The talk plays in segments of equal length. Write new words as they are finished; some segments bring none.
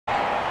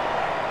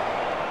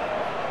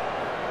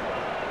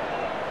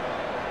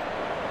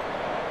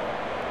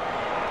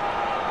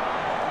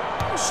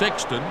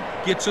Sexton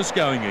gets us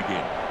going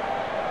again.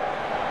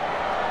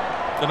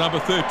 The number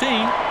 13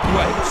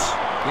 waits.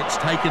 Gets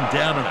taken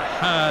down in a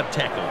hard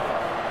tackle.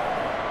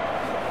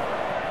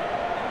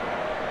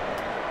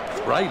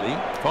 Brayley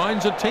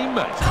finds a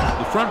teammate.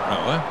 The front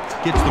rower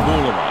gets the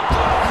ball away.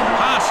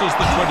 Passes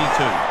the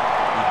 22.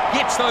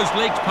 He gets those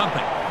legs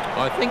pumping.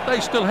 I think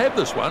they still have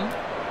this one.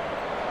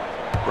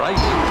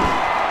 Brayley.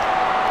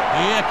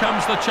 Here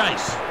comes the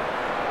chase.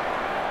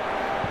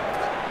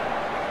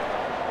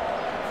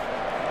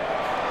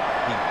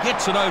 He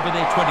gets it over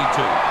their 22.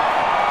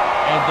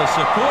 And the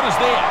support is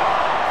there.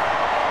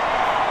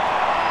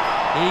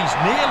 He's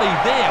nearly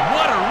there.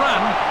 What a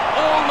run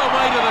all the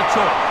way to the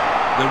chalk.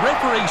 The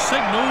referee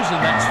signals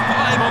and that's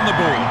 5 on the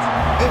board.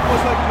 It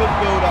was a good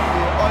build-up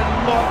there. I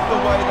like the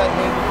way they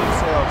handled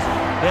themselves.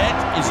 That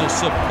is a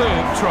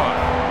superb try.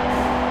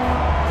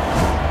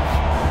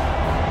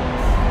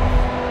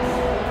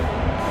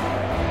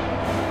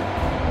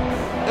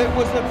 It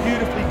was a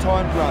beautifully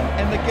timed run,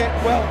 and the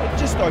gap, well, it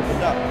just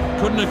opened up.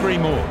 Couldn't agree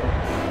more.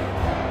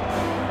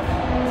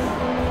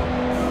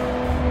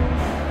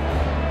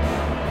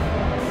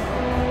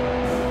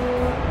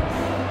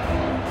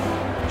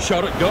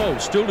 Shot at goal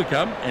still to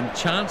come, and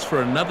chance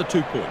for another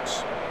 2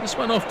 points. This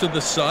one off to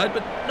the side,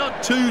 but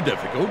not too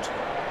difficult.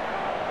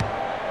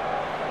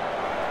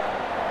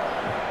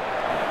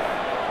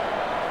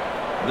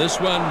 This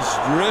one's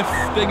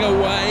drifting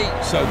away,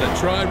 so the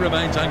try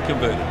remains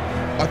unconverted.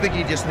 I think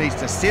he just needs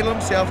to settle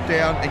himself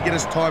down and get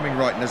his timing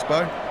right,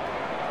 Nisbo.